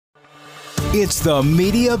It's the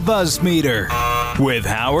Media Buzz Meter with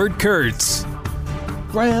Howard Kurtz.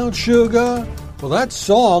 Brown sugar. Well, that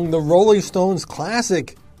song, the Rolling Stones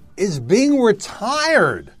classic, is being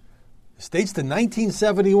retired. It dates to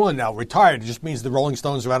 1971. Now, retired just means the Rolling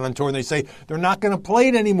Stones are out on tour and they say they're not going to play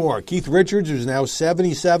it anymore. Keith Richards, who's now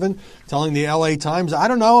 77, telling the LA Times, I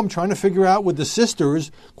don't know, I'm trying to figure out with the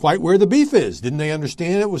sisters quite where the beef is. Didn't they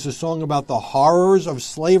understand it was a song about the horrors of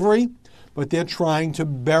slavery? But they're trying to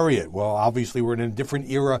bury it. Well, obviously, we're in a different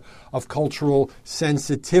era of cultural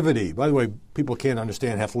sensitivity. By the way, people can't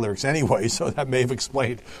understand half the lyrics anyway, so that may have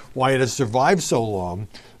explained why it has survived so long.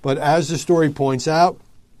 But as the story points out,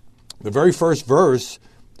 the very first verse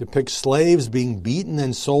depicts slaves being beaten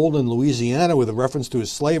and sold in Louisiana with a reference to a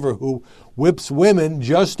slaver who whips women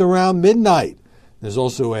just around midnight. There's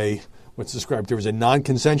also what's described here as a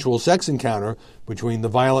non-consensual sex encounter between the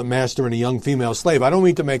violent master and a young female slave. I don't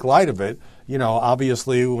mean to make light of it. You know,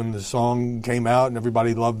 obviously, when the song came out and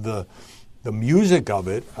everybody loved the music of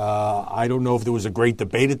it, I don't know if there was a great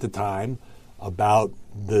debate at the time about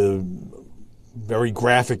the very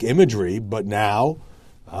graphic imagery, but now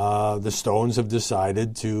the Stones have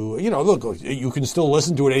decided to, look, you can still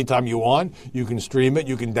listen to it anytime you want. You can stream it.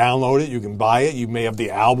 You can download it. You can buy it. You may have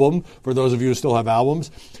the album, for those of you who still have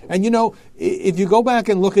albums. And, if you go back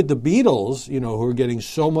and look at the Beatles, who are getting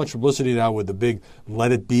so much publicity now with the big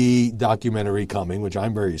Let It Be documentary coming, which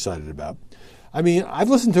I'm very excited about. I mean, I've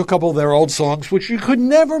listened to a couple of their old songs, which you could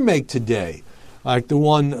never make today. Like the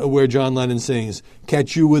one where John Lennon sings,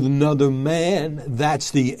 catch you with another man, that's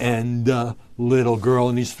the end, little girl.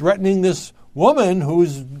 And he's threatening this woman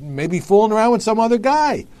who's maybe fooling around with some other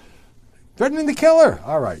guy, threatening to kill her.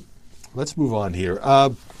 All right, let's move on here.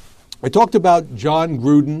 I talked about John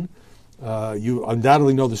Gruden. You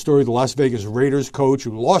undoubtedly know the story of the Las Vegas Raiders coach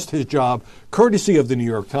who lost his job courtesy of the New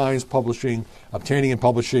York Times, obtaining and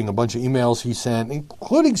publishing a bunch of emails he sent,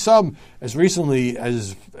 including some as recently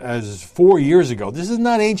as 4 years ago. This is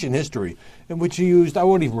not ancient history, in which he used, I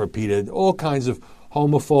won't even repeat it, all kinds of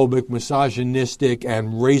homophobic, misogynistic,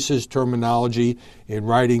 and racist terminology in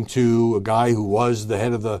writing to a guy who was the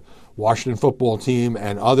head of the Washington football team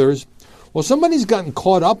and others. Well, somebody's gotten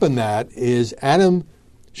caught up in that is Adam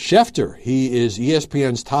Schefter. He is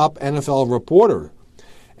ESPN's top NFL reporter.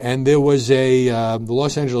 And there was the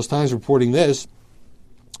Los Angeles Times reporting this.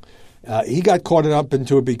 He got caught up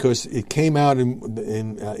into it because it came out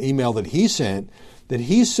in email that he sent that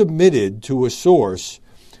he submitted to a source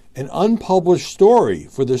an unpublished story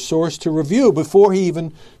for the source to review before he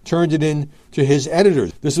even turned it in to his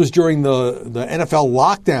editors. This was during the NFL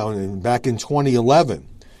lockdown back in 2011.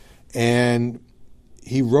 And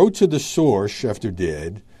he wrote to the source, Schefter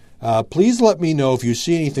did, please let me know if you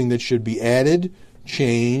see anything that should be added,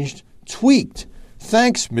 changed, tweaked.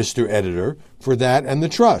 Thanks, Mr. Editor, for that and the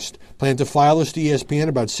trust. Plan to file this to ESPN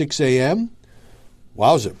about 6 a.m.?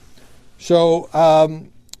 Wowza. So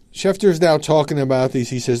Schefter's now talking about these.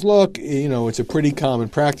 He says, look, it's a pretty common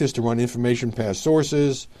practice to run information past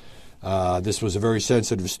sources. This was a very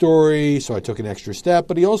sensitive story, so I took an extra step.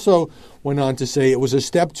 But he also went on to say it was a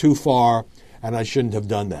step too far, and I shouldn't have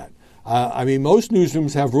done that. Most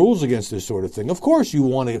newsrooms have rules against this sort of thing. Of course, you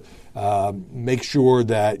want to make sure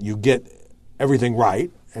that you get everything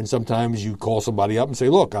right. And sometimes you call somebody up and say,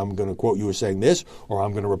 look, I'm going to quote you as saying this, or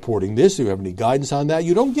I'm going to reporting this. Do you have any guidance on that?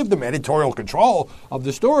 You don't give them editorial control of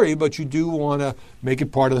the story, but you do want to make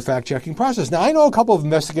it part of the fact-checking process. Now, I know a couple of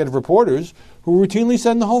investigative reporters who routinely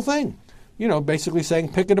send the whole thing, basically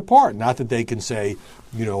saying pick it apart. Not that they can say,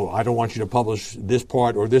 I don't want you to publish this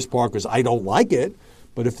part or this part because I don't like it,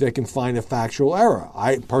 but if they can find a factual error.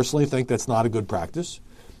 I personally think that's not a good practice.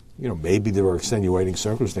 Maybe there are extenuating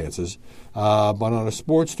circumstances. But on a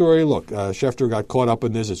sports story, look, Schefter got caught up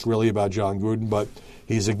in this. It's really about John Gruden, but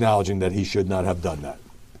he's acknowledging that he should not have done that.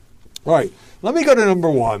 All right, let me go to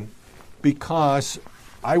number one, because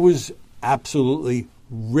I was absolutely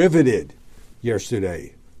riveted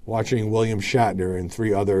yesterday watching William Shatner and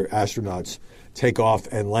 3 other astronauts take off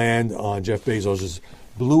and land on Jeff Bezos'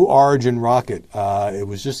 Blue Origin rocket. It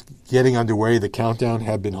was just getting underway. The countdown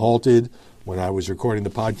had been halted when I was recording the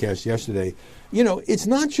podcast yesterday. It's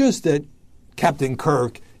not just that Captain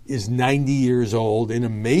Kirk is 90 years old, in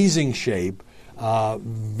amazing shape,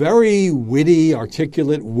 very witty,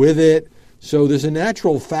 articulate with it. So there's a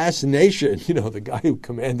natural fascination. The guy who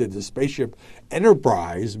commanded the spaceship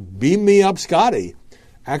Enterprise, beam me up, Scotty,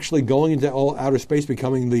 actually going into outer space,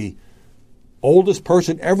 becoming the oldest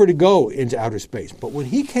person ever to go into outer space. But when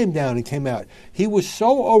he came down and came out, he was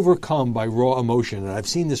so overcome by raw emotion, and I've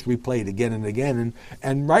seen this replayed again and again,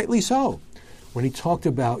 and rightly so. When he talked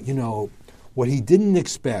about, what he didn't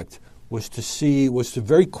expect was to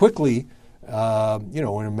very quickly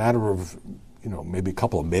in a matter of, maybe a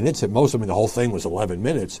couple of minutes at most. I mean, the whole thing was 11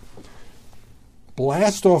 minutes.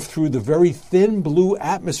 Blast off through the very thin blue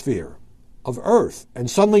atmosphere of Earth, and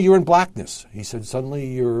suddenly you're in blackness. He said, suddenly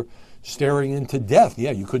you're staring into death.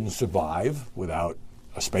 Yeah, you couldn't survive without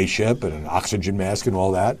a spaceship and an oxygen mask and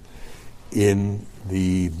all that in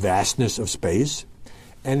the vastness of space.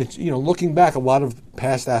 And it's, looking back, a lot of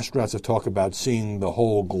past astronauts have talked about seeing the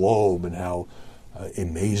whole globe and how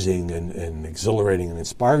amazing and exhilarating and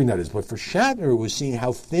inspiring that is. But for Shatner, it was seeing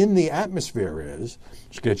how thin the atmosphere is,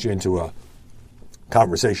 which gets you into a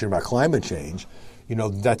conversation about climate change,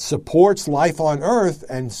 that supports life on Earth,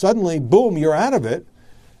 and suddenly, boom, you're out of it,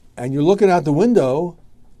 and you're looking out the window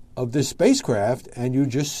of this spacecraft, and you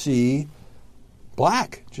just see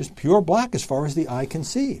black, just pure black as far as the eye can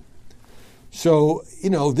see. So,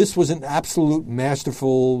 this was an absolute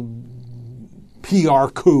masterful PR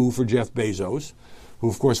coup for Jeff Bezos, who,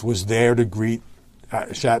 of course, was there to greet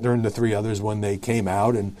Shatner and the three others when they came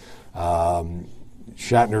out. And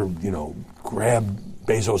Shatner, grabbed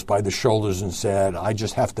Bezos by the shoulders and said, I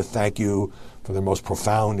just have to thank you for the most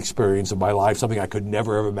profound experience of my life, something I could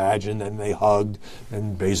never have imagined. And they hugged,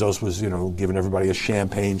 and Bezos was, giving everybody a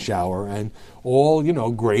champagne shower, and all,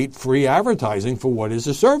 great free advertising for what is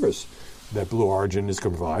a service that Blue Origin is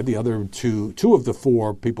going to provide. The other two of the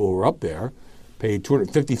four people who were up there paid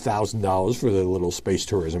 $250,000 for the little space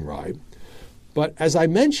tourism ride. But as I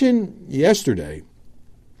mentioned yesterday,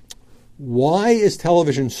 why is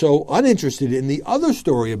television so uninterested in the other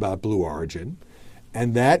story about Blue Origin?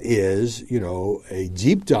 And that is, a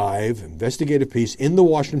deep dive investigative piece in the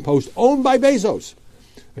Washington Post owned by Bezos.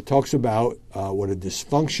 It talks about what a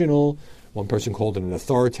dysfunctional, one person called it an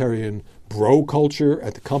authoritarian bro culture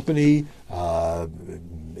at the company,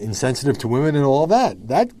 insensitive to women and all that.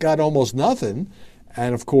 That got almost nothing.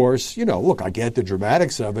 And of course, look, I get the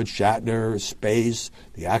dramatics of it. Shatner, space,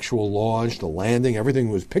 the actual launch, the landing, everything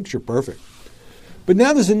was picture perfect. But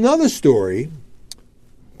now there's another story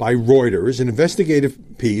by Reuters, an investigative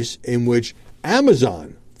piece in which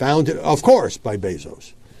Amazon, founded, of course, by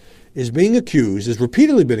Bezos, is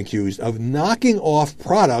repeatedly been accused of knocking off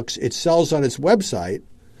products it sells on its website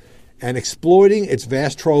and exploiting its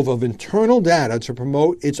vast trove of internal data to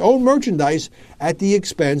promote its own merchandise at the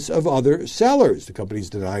expense of other sellers. The company's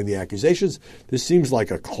denying the accusations. This seems like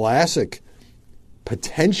a classic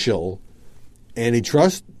potential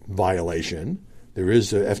antitrust violation. There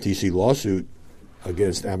is a FTC lawsuit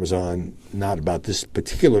against Amazon, not about this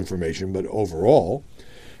particular information, but overall.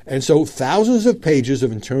 And so thousands of pages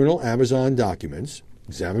of internal Amazon documents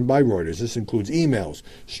examined by Reuters, this includes emails,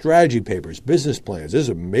 strategy papers, business plans, there's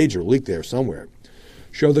a major leak there somewhere,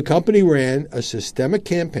 show the company ran a systemic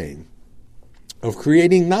campaign of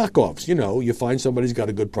creating knockoffs. You find somebody's got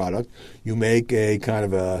a good product, you make a kind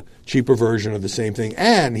of a cheaper version of the same thing,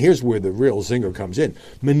 and here's where the real zinger comes in,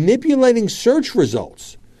 manipulating search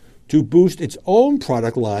results to boost its own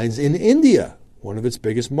product lines in India, one of its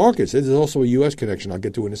biggest markets. There's also a U.S. connection I'll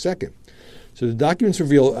get to in a second. So the documents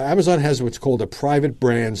reveal Amazon has what's called a private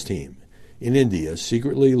brands team in India,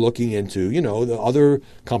 secretly looking into, the other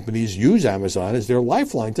companies use Amazon as their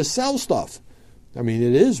lifeline to sell stuff. I mean,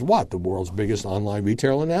 it is the world's biggest online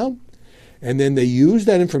retailer now? And then they use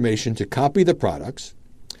that information to copy the products,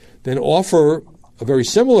 then offer a very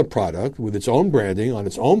similar product with its own branding on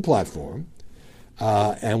its own platform.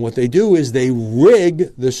 And what they do is they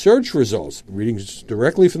rig the search results, reading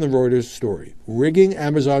directly from the Reuters story, rigging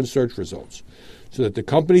Amazon search results so that the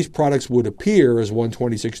company's products would appear, as one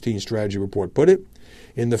 2016 strategy report put it,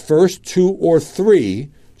 in the first 2 or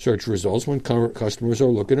 3 search results when customers are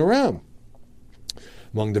looking around.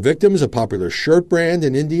 Among the victims, a popular shirt brand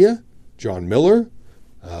in India, John Miller,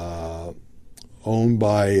 owned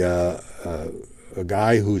by a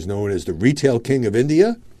guy who's known as the retail king of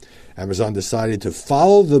India. Amazon decided to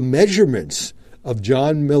follow the measurements of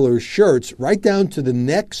John Miller's shirts right down to the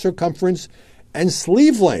neck circumference and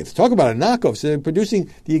sleeve length. Talk about a knockoff. So they're producing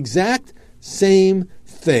the exact same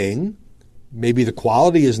thing. Maybe the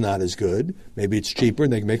quality is not as good. Maybe it's cheaper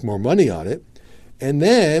and they can make more money on it. And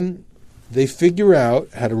then they figure out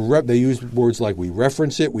how to they use words like we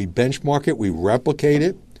reference it, we benchmark it, we replicate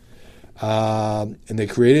it. And they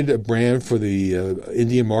created a brand for the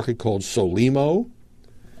Indian market called Solimo.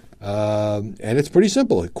 And it's pretty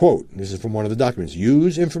simple. Quote, this is from one of the documents,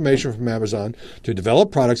 use information from Amazon to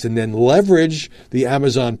develop products and then leverage the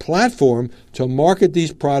Amazon platform to market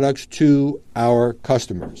these products to our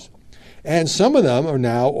customers. And some of them are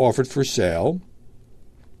now offered for sale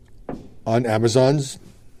on Amazon's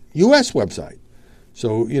U.S. website.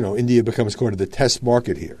 So, India becomes kind of the test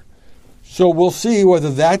market here. So we'll see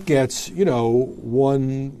whether that gets,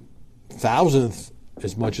 one thousandth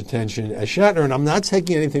as much attention as Shatner, and I'm not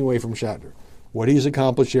taking anything away from Shatner. What he's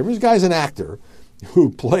accomplished here, this guy's an actor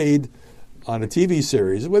who played on a TV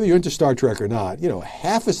series, whether you're into Star Trek or not,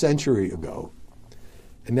 half a century ago,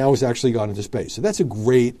 and now has actually gone into space. So that's a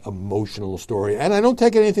great emotional story. And I don't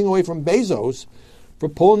take anything away from Bezos for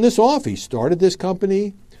pulling this off. He started this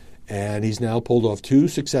company, and he's now pulled off 2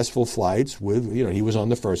 successful flights with, he was on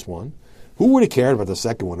the first one. Who would have cared about the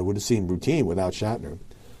second one? It would have seemed routine without Shatner.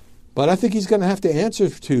 But I think he's going to have to answer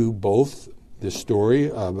to both this story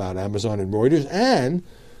about Amazon and Reuters and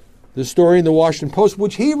the story in the Washington Post,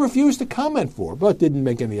 which he refused to comment for, but didn't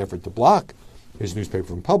make any effort to block his newspaper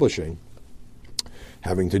from publishing,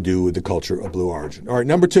 having to do with the culture of Blue Origin. All right,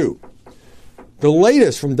 number 2, the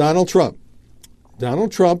latest from Donald Trump.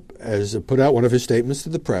 Donald Trump has put out one of his statements to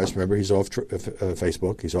the press. Remember, he's off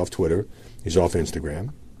Facebook, he's off Twitter, he's off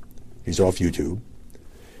Instagram, he's off YouTube.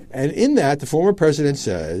 And in that, the former president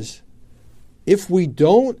says, if we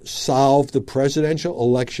don't solve the presidential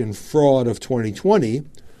election fraud of 2020,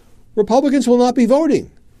 Republicans will not be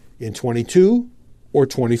voting in 22 or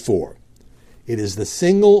 24. It is the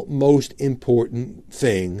single most important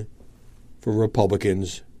thing for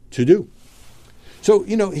Republicans to do. So,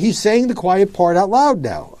 he's saying the quiet part out loud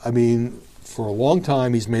now. I mean, for a long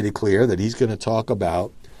time, he's made it clear that he's going to talk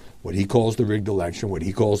about what he calls the rigged election, what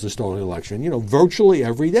he calls the stolen election, virtually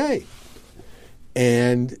every day.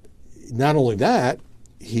 And not only that,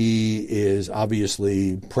 he is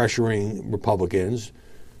obviously pressuring Republicans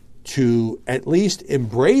to at least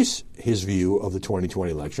embrace his view of the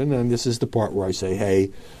 2020 election. And this is the part where I say,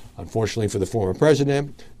 hey, unfortunately for the former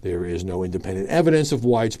president, there is no independent evidence of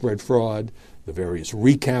widespread fraud. The various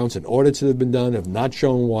recounts and audits that have been done have not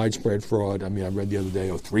shown widespread fraud. I mean, I read the other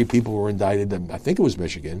day, 3 people were indicted. I think it was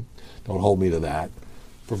Michigan. Don't hold me to that.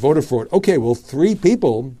 For voter fraud. Okay, well, 3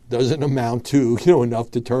 people doesn't amount to,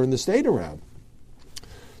 enough to turn the state around.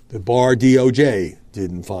 The Barr DOJ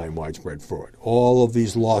didn't find widespread fraud. All of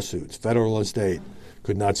these lawsuits, federal and state,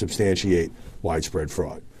 could not substantiate widespread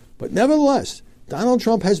fraud. But nevertheless, Donald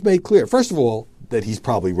Trump has made clear, first of all, that he's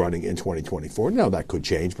probably running in 2024. Now, that could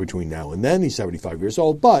change between now and then. He's 75 years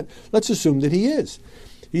old, but let's assume that he is.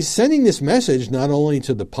 He's sending this message not only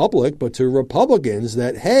to the public, but to Republicans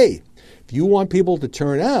that, hey, if you want people to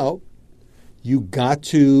turn out, you got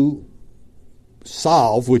to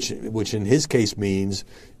solve, which in his case means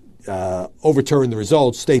overturn the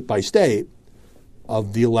results state by state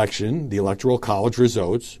of the election, the Electoral College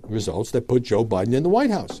results that put Joe Biden in the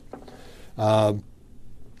White House.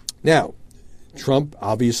 Now, Trump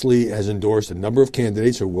obviously has endorsed a number of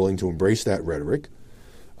candidates who are willing to embrace that rhetoric.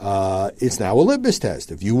 It's now a litmus test.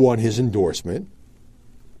 If you want his endorsement,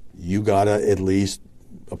 you got to at least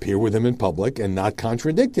appear with him in public and not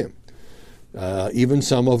contradict him. Even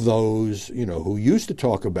some of those, who used to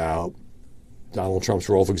talk about Donald Trump's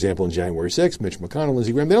role, for example, in January 6th, Mitch McConnell,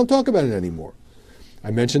 Lindsey Graham, they don't talk about it anymore.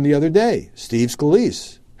 I mentioned the other day, Steve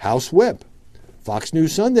Scalise, House Whip, Fox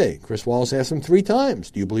News Sunday. Chris Wallace asked him 3 times,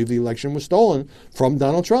 do you believe the election was stolen from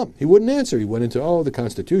Donald Trump? He wouldn't answer. He went into, the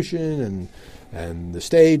Constitution and the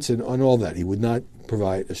states and all that. He would not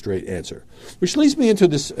provide a straight answer. Which leads me into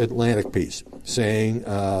this Atlantic piece saying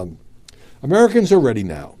Americans are ready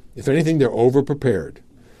now. If anything, they're over-prepared.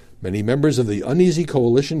 Many members of the uneasy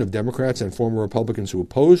coalition of Democrats and former Republicans who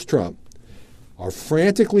oppose Trump are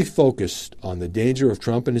frantically focused on the danger of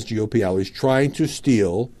Trump and his GOP allies trying to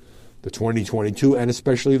steal the 2022 and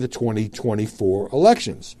especially the 2024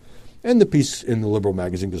 elections. And the piece in the Liberal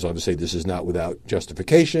magazine goes on to say this is not without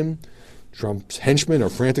justification. Trump's henchmen are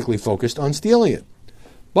frantically focused on stealing it.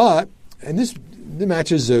 But, and this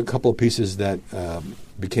matches a couple of pieces that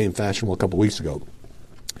became fashionable a couple of weeks ago,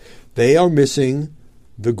 they are missing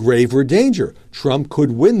the graver danger. Trump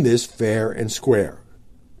could win this fair and square.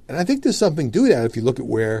 And I think there's something to that if you look at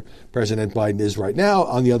where President Biden is right now.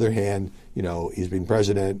 On the other hand, he's been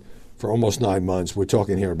president for almost 9 months. We're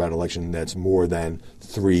talking here about an election that's more than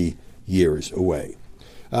 3 years away.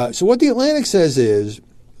 So what the Atlantic says is,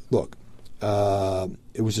 look,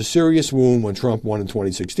 it was a serious wound when Trump won in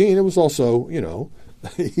 2016. It was also,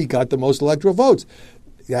 he got the most electoral votes.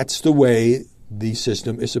 That's the way the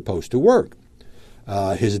system is supposed to work.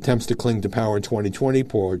 His attempts to cling to power in 2020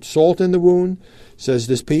 poured salt in the wound, says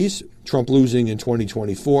this piece. Trump losing in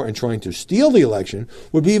 2024 and trying to steal the election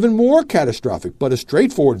would be even more catastrophic, but a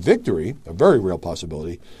straightforward victory, a very real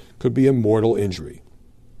possibility, could be a mortal injury.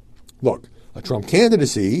 Look, a Trump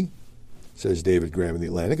candidacy, says David Graham in The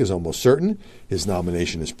Atlantic, is almost certain. His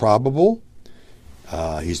nomination is probable.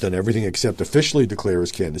 He's done everything except officially declare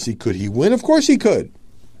his candidacy. Could he win? Of course he could.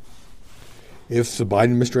 If the Biden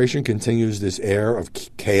administration continues this air of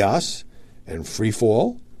chaos and free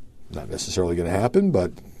fall, Not necessarily going to happen,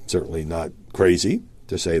 but certainly not crazy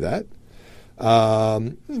to say that.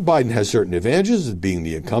 Biden has certain advantages. Being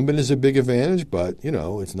the incumbent is a big advantage, but,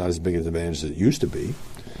 it's not as big an advantage as it used to be.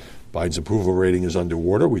 Biden's approval rating is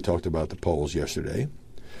underwater. We talked about the polls yesterday.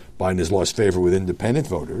 Biden has lost favor with independent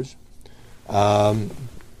voters. Now,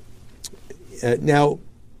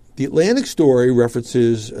 the Atlantic story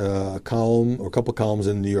references a column or a couple columns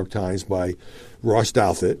in the New York Times by Ross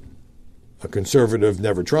Douthat, a conservative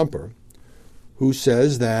never-Trumper, who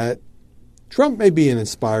says that Trump may be an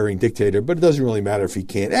inspiring dictator, but it doesn't really matter if he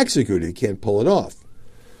can't execute it, he can't pull it off.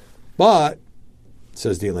 But,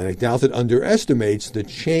 says the Atlantic, Douthat underestimates the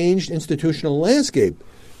changed institutional landscape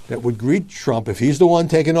that would greet Trump if he's the one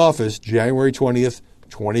taking office January 20th,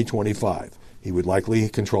 2025. He would likely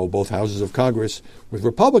control both houses of Congress with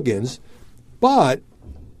Republicans, but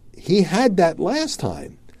he had that last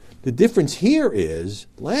time. The difference here is,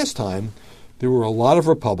 last time, there were a lot of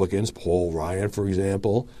Republicans, Paul Ryan, for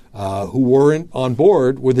example, who weren't on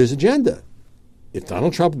board with his agenda. If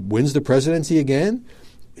Donald Trump wins the presidency again,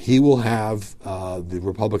 he will have the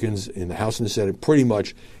Republicans in the House and the Senate pretty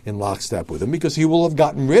much in lockstep with him, because he will have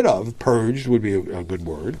gotten rid of, purged would be a good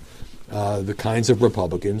word, the kinds of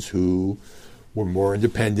Republicans who were more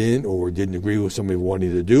independent or didn't agree with something he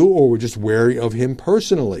wanted to do or were just wary of him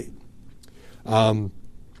personally.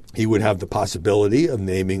 He would have the possibility of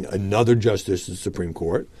naming another justice to the Supreme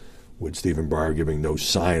Court, with Stephen Breyer giving no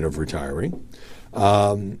sign of retiring.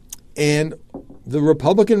 And the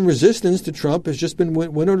Republican resistance to Trump has just been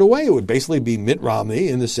winnowed away. It would basically be Mitt Romney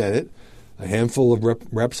in the Senate, a handful of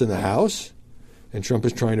reps in the House, and Trump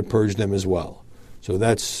is trying to purge them as well. So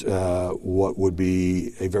that's what would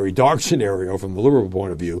be a very dark scenario from the liberal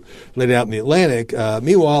point of view, laid out in the Atlantic.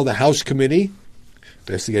 Meanwhile, the House committee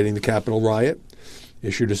investigating the Capitol riot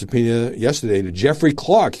issued a subpoena yesterday to Jeffrey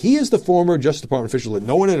Clark. He is the former Justice Department official that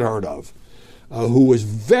no one had heard of, who was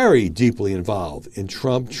very deeply involved in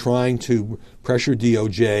Trump trying to pressure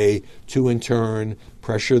DOJ to, in turn,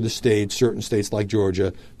 pressure the states, certain states like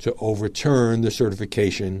Georgia, to overturn the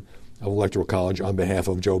certification of Electoral College on behalf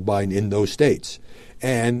of Joe Biden in those states.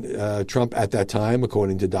 And Trump at that time,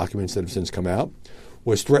 according to documents that have since come out,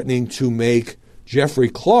 was threatening to make Jeffrey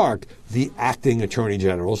Clark the acting attorney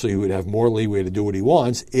general, so he would have more leeway to do what he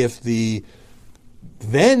wants if the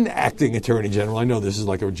then acting attorney general, I know this is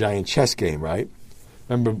like a giant chess game, right?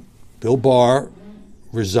 Remember, Bill Barr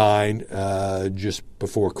resigned just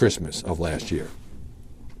before Christmas of last year.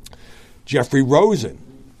 Jeffrey Rosen,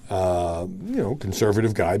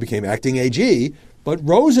 conservative guy, became acting AG, but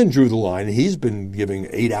Rosen drew the line. He's been giving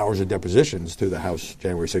 8 hours of depositions to the House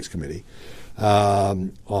January 6th committee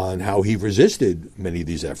on how he resisted many of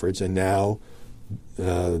these efforts, and now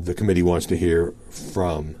the committee wants to hear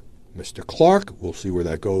from Mr. Clark. We'll see where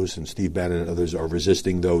that goes, and Steve Bannon and others are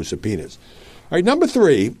resisting those subpoenas. All right, number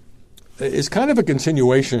 3 is kind of a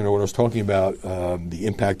continuation of what I was talking about, the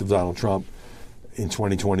impact of Donald Trump in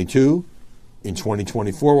 2022, in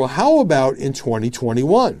 2024. Well, how about in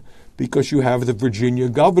 2021? Because you have the Virginia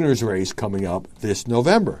governor's race coming up this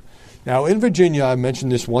November. Now, in Virginia, I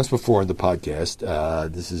mentioned this once before in the podcast.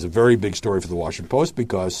 This is a very big story for the Washington Post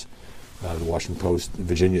because the Washington Post,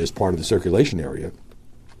 Virginia, is part of the circulation area.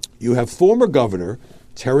 You have former Governor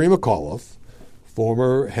Terry McAuliffe,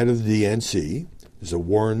 former head of the DNC. There's a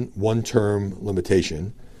one-term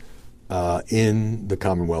limitation in the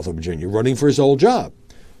Commonwealth of Virginia, running for his old job.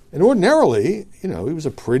 And ordinarily, he was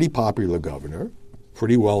a pretty popular governor,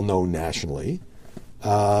 pretty well known nationally.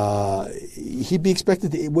 He'd be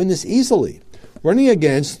expected to win this easily. Running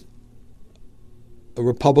against a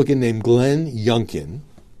Republican named Glenn Youngkin.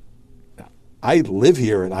 I live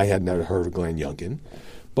here and I had never heard of Glenn Youngkin.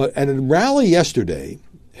 But at a rally yesterday,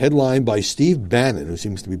 headlined by Steve Bannon, who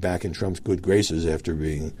seems to be back in Trump's good graces after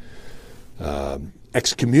being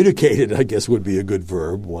excommunicated, I guess would be a good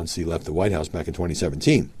verb, once he left the White House back in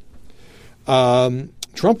 2017.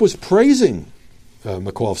 Trump was praising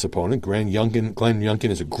McAuliffe's opponent. Glenn Youngkin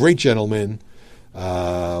is a great gentleman.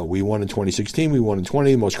 We won in 2016. We won in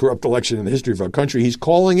 20, the most corrupt election in the history of our country. He's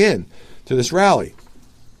calling in to this rally.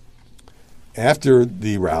 After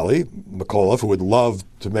the rally, McAuliffe, who would love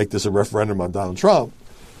to make this a referendum on Donald Trump,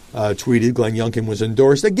 tweeted Glenn Youngkin was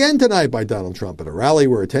endorsed again tonight by Donald Trump at a rally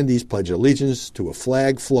where attendees pledged allegiance to a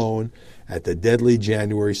flag flown at the deadly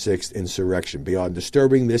January 6th insurrection. Beyond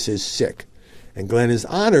disturbing, this is sick. And Glenn is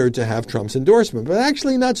honored to have Trump's endorsement, but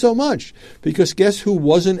actually not so much, because guess who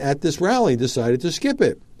wasn't at this rally, decided to skip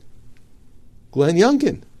it? Glenn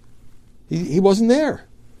Youngkin. He wasn't there.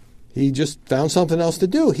 He just found something else to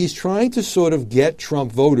do. He's trying to sort of get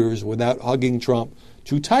Trump voters without hugging Trump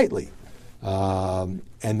too tightly. And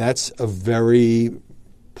that's a very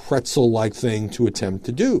pretzel-like thing to attempt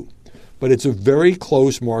to do. But it's a very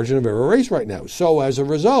close margin of error race right now. So as a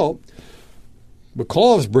result,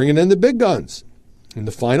 McAuliffe's bringing in the big guns. In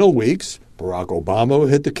the final weeks, Barack Obama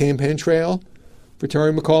hit the campaign trail for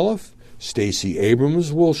Terry McAuliffe. Stacey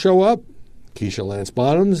Abrams will show up. Keisha Lance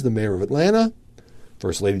Bottoms, the mayor of Atlanta.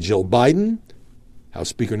 First Lady Jill Biden. House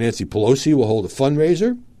Speaker Nancy Pelosi will hold a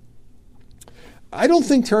fundraiser. I don't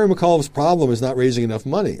think Terry McAuliffe's problem is not raising enough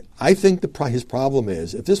money. I think his problem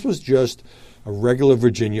is, if this was just a regular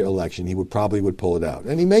Virginia election, he would pull it out.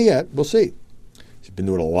 And he may yet. We'll see. He's been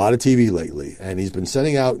doing a lot of TV lately, and he's been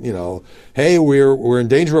sending out, hey, we're in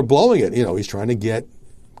danger of blowing it. He's trying to get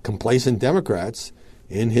complacent Democrats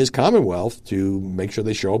in his Commonwealth to make sure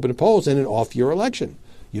they show up in the polls in an off-year election.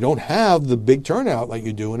 You don't have the big turnout like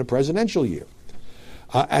you do in a presidential year.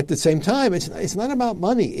 At the same time, it's not about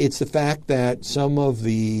money. It's the fact that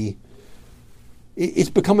it's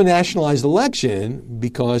become a nationalized election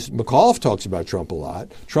because McAuliffe talks about Trump a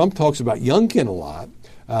lot. Trump talks about Youngkin a lot.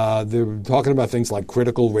 They're talking about things like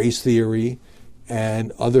critical race theory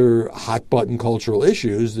and other hot-button cultural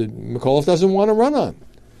issues that McAuliffe doesn't want to run on.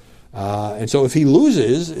 And so if he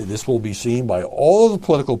loses, this will be seen by all of the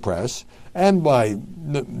political press and by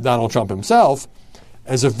Donald Trump himself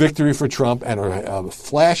as a victory for Trump and a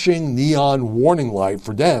flashing neon warning light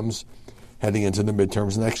for Dems heading into the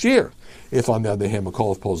midterms next year. If, on the other hand,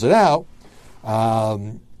 McAuliffe pulls it out,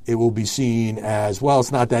 it will be seen as, well,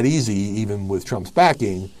 it's not that easy, even with Trump's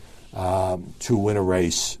backing, to win a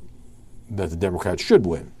race that the Democrats should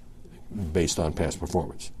win based on past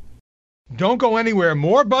performance. Don't go anywhere.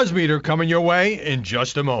 More BuzzMeter coming your way in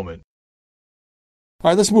just a moment. All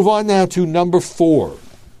right, let's move on now to number 4.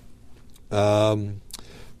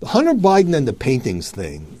 The Hunter Biden and the paintings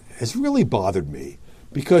thing has really bothered me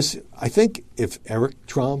because I think if Eric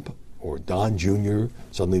Trump or Don Jr.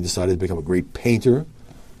 suddenly decided to become a great painter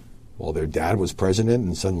while their dad was president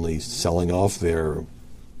and suddenly selling off their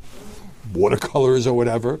watercolors or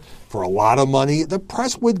whatever for a lot of money, the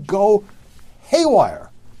press would go haywire.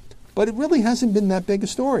 But it really hasn't been that big a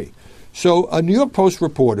story. So a New York Post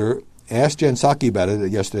reporter asked Jen Psaki about it at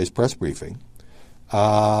yesterday's press briefing.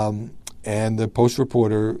 And the Post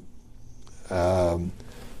reporter, a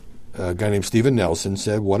guy named Stephen Nelson,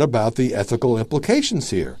 said, what about the ethical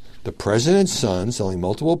implications here? The president's son selling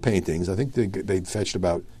multiple paintings, I think they fetched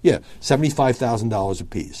about, $75,000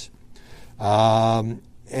 apiece.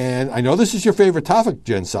 And I know this is your favorite topic,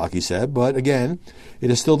 Jen Psaki said, but again,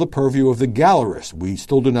 it is still the purview of the gallerist. We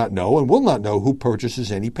still do not know and will not know who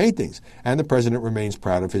purchases any paintings, and the president remains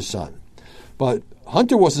proud of his son. But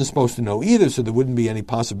Hunter wasn't supposed to know either, so there wouldn't be any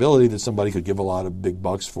possibility that somebody could give a lot of big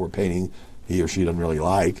bucks for a painting he or she doesn't really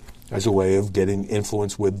like as a way of getting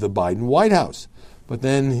influence with the Biden White House. But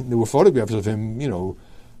then there were photographs of him,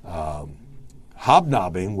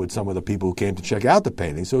 hobnobbing with some of the people who came to check out the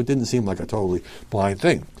painting, so it didn't seem like a totally blind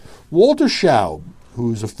thing. Walter Schaub,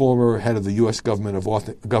 who's a former head of the U.S.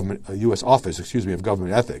 U.S. Office of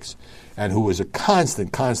Government Ethics, and who was a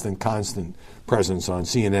constant presence on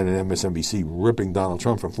CNN and MSNBC, ripping Donald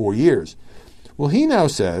Trump for 4 years. Well, he now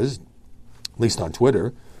says, at least on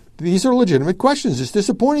Twitter, these are legitimate questions. It's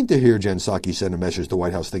disappointing to hear Jen Psaki send a message the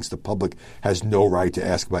White House thinks the public has no right to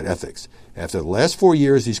ask about ethics. After the last 4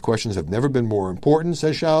 years, these questions have never been more important,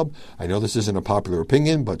 says Schaub. I know this isn't a popular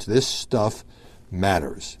opinion, but this stuff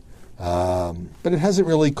matters. But it hasn't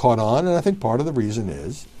really caught on, and I think part of the reason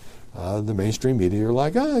is the mainstream media are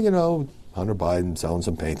like, Hunter Biden selling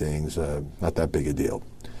some paintings, not that big a deal.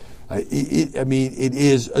 It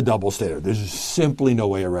is a double standard. There's simply no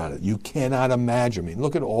way around it. You cannot imagine.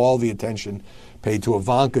 Look at all the attention paid to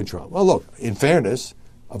Ivanka Trump. Well, look, in fairness,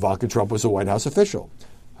 Ivanka Trump was a White House official.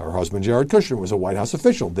 Her husband, Jared Kushner, was a White House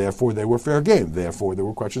official. Therefore, they were fair game. Therefore, there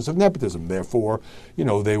were questions of nepotism. Therefore,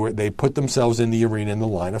 they put themselves in the arena in the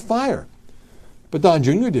line of fire. But Don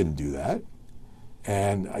Jr. didn't do that.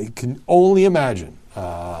 And I can only imagine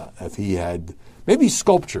if he had maybe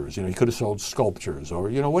sculptures. He could have sold sculptures or,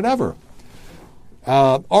 whatever.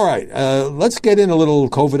 All right, let's get in a little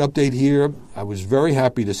COVID update here. I was very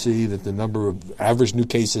happy to see that the number of average new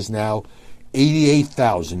cases now,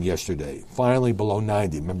 88,000 yesterday, finally below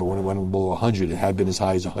 90. Remember when it went below 100, it had been as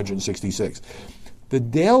high as 166. The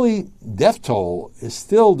daily death toll is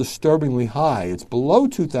still disturbingly high. It's below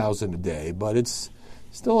 2,000 a day, but it's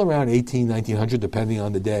still around 1,900 depending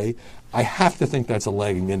on the day. I have to think that's a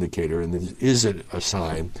lagging indicator, and this is a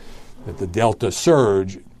sign that the Delta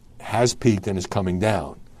surge has peaked and is coming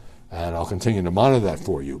down. And I'll continue to monitor that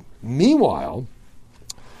for you. Meanwhile,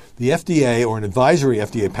 the FDA, or an advisory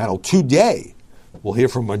FDA panel today, will hear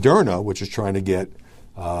from Moderna, which is trying to get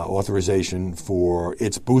authorization for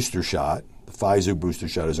its booster shot, The Pfizer booster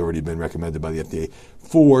shot has already been recommended by the FDA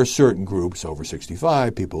for certain groups over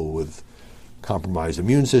 65, people with compromised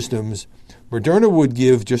immune systems. Moderna would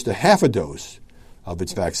give just a half a dose of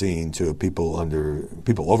its vaccine to people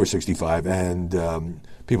over 65 and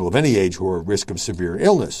people of any age who are at risk of severe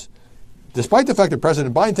illness. Despite the fact that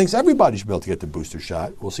President Biden thinks everybody should be able to get the booster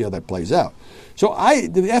shot, we'll see how that plays out. So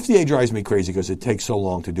the FDA drives me crazy because it takes so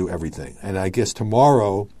long to do everything. And I guess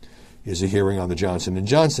tomorrow is a hearing on the Johnson &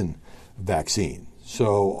 Johnson vaccine.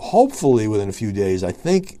 So hopefully within a few days, I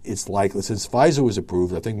think it's likely, since Pfizer was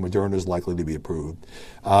approved, I think Moderna is likely to be approved.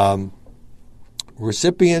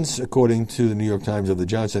 Recipients, according to the New York Times, of the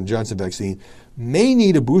Johnson & Johnson vaccine may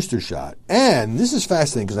need a booster shot. And this is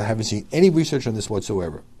fascinating because I haven't seen any research on this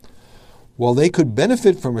whatsoever. While they could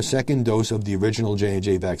benefit from a second dose of the original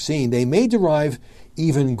J&J vaccine, they may derive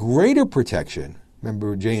even greater protection.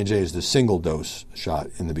 Remember, J&J is the single dose shot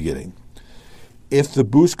in the beginning. If the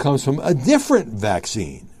boost comes from a different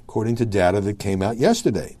vaccine, according to data that came out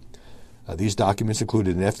yesterday. These documents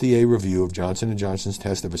included an FDA review of Johnson & Johnson's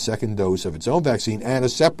test of a second dose of its own vaccine and a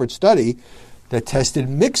separate study that tested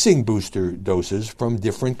mixing booster doses from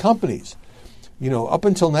different companies. You know, up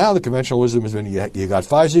until now, the conventional wisdom has been you got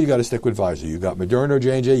Pfizer, you got to stick with Pfizer. You got Moderna or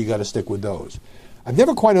J&J, you got to stick with those. I've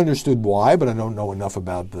never quite understood why, but I don't know enough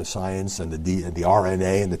about the science and the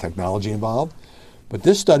RNA and the technology involved. But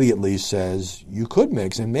this study at least says you could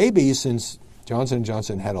mix, and maybe since Johnson &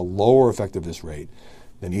 Johnson had a lower effectiveness rate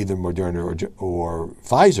than either Moderna or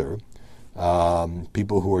Pfizer,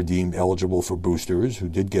 people who are deemed eligible for boosters who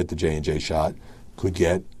did get the J&J shot could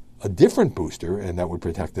get a different booster, and that would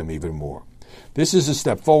protect them even more. This is a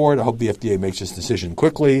step forward. I hope the FDA makes this decision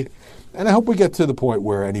quickly, and I hope we get to the point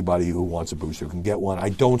where anybody who wants a booster can get one. I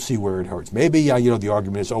don't see where it hurts. Maybe, the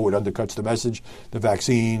argument is, it undercuts the message. The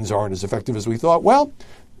vaccines aren't as effective as we thought. Well,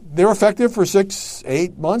 they're effective for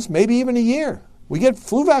 6-8 months, maybe even a year. We get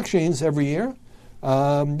flu vaccines every year. There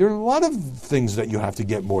are a lot of things that you have to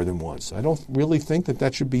get more than once. I don't really think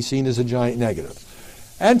that should be seen as a giant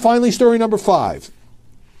negative. And finally, story number 5.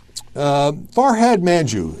 Farhad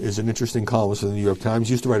Manjoo is an interesting columnist in the New York Times.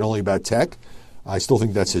 He used to write only about tech. I still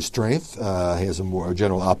think that's his strength. He has a more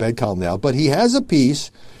general op-ed column now. But he has a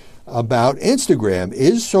piece about Instagram.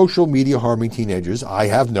 Is social media harming teenagers? I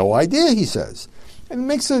have no idea, he says. And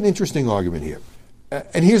makes an interesting argument here.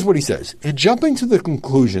 And here's what he says. In jumping to the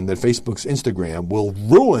conclusion that Facebook's Instagram will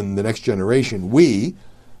ruin the next generation, we,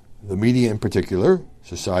 the media in particular,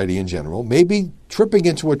 society in general, may be tripping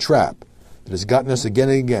into a trap that has gotten us again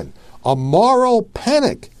and again. A moral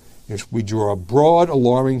panic in which we draw broad,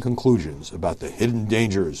 alarming conclusions about the hidden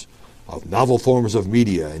dangers of novel forms of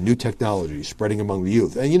media and new technologies spreading among the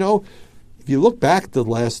youth. And if you look back the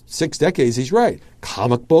last 6 decades, he's right.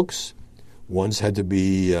 Comic books. Ones had to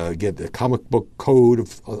be get the comic book code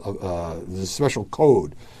the special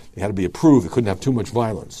code. They had to be approved. They couldn't have too much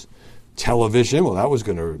violence. Television, well, that was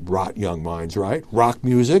going to rot young minds, right? Rock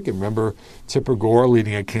music, and remember Tipper Gore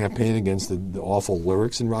leading a campaign against the awful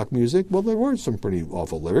lyrics in rock music? Well, there were some pretty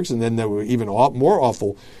awful lyrics, and then there were even more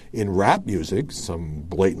awful in rap music, some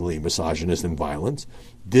blatantly misogynist and violent.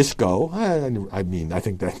 Disco, I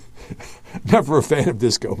think that, never a fan of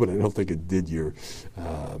disco, but I don't think it did your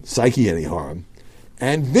psyche any harm.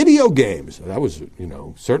 And video games, that was,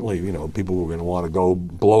 certainly, people were going to want to go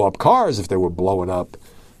blow up cars if they were blowing up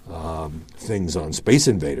things on Space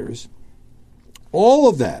Invaders. All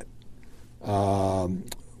of that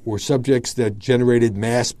were subjects that generated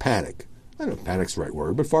mass panic. I don't know if panic's the right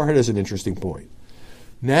word, but Farhad has an interesting point.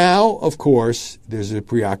 Now, of course, there's a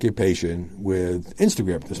preoccupation with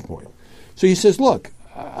Instagram at this point. So he says, look,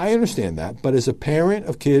 I understand that, but as a parent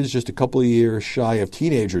of kids just a couple of years shy of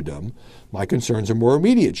teenagerdom, my concerns are more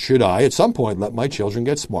immediate. Should I, at some point, let my children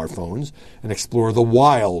get smartphones and explore the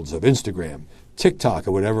wilds of Instagram, TikTok,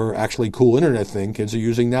 or whatever actually cool internet thing kids are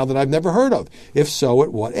using now that I've never heard of? If so,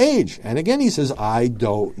 at what age? And again, he says, I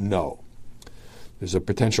don't know. There's a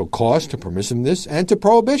potential cost to permissiveness and to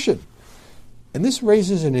prohibition. And this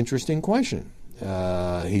raises an interesting question.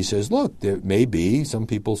 He says, look, there may be, some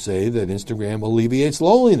people say that Instagram alleviates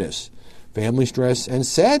loneliness, family stress, and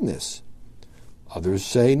sadness. Others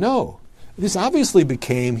say no. This obviously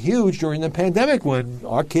became huge during the pandemic when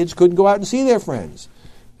our kids couldn't go out and see their friends.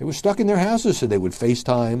 They were stuck in their houses, so they would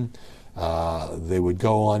FaceTime, they would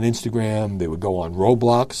go on Instagram, they would go on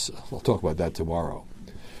Roblox. I'll talk about that tomorrow.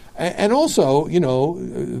 And also,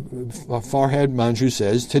 Farhad Manjoo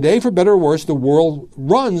says, today, for better or worse, the world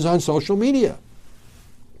runs on social media.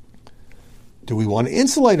 Do we want to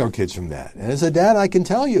insulate our kids from that? And as a dad, I can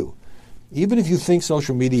tell you, even if you think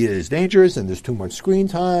social media is dangerous and there's too much screen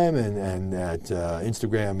time and that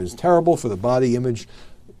Instagram is terrible for the body image,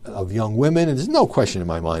 of young women, and there's no question in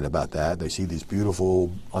my mind about that. They see these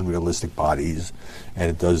beautiful, unrealistic bodies, and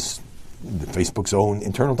it does. Facebook's own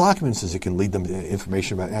internal documents says it can lead them to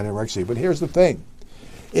information about anorexia. But here's the thing.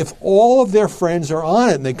 If all of their friends are on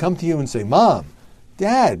it and they come to you and say, Mom,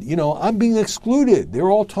 Dad, I'm being excluded.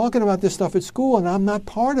 They're all talking about this stuff at school and I'm not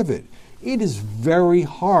part of it. It is very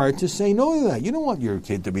hard to say no to that. You don't want your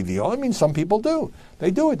kid to be the only. I mean, some people do.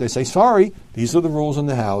 They do it. They say, sorry, these are the rules in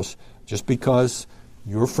the house. Just because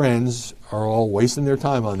your friends are all wasting their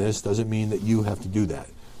time on this doesn't mean that you have to do that.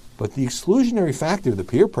 But the exclusionary factor, the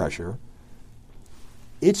peer pressure,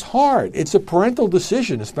 it's hard. It's a parental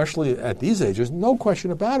decision, especially at these ages, no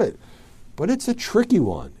question about it. But it's a tricky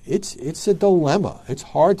one. It's a dilemma. It's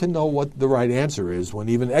hard to know what the right answer is when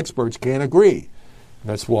even experts can't agree.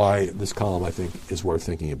 That's why this column, I think, is worth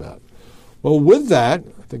thinking about. Well, with that,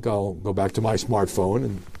 I think I'll go back to my smartphone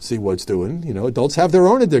and see what it's doing. Adults have their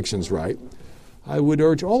own addictions, right? I would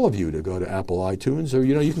urge all of you to go to Apple iTunes, or,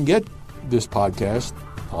 you can get this podcast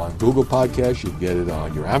on Google Podcasts. You can get it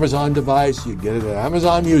on your Amazon device. You can get it at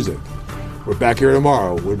Amazon Music. We're back here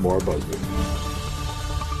tomorrow with more BuzzFeed.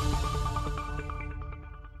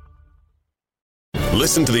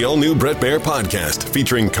 Listen to the all-new Bret Baier podcast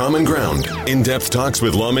featuring Common Ground, in-depth talks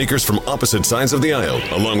with lawmakers from opposite sides of the aisle,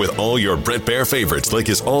 along with all your Bret Baier favorites like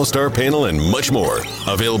his all-star panel and much more.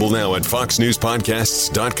 Available now at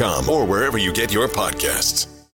foxnewspodcasts.com or wherever you get your podcasts.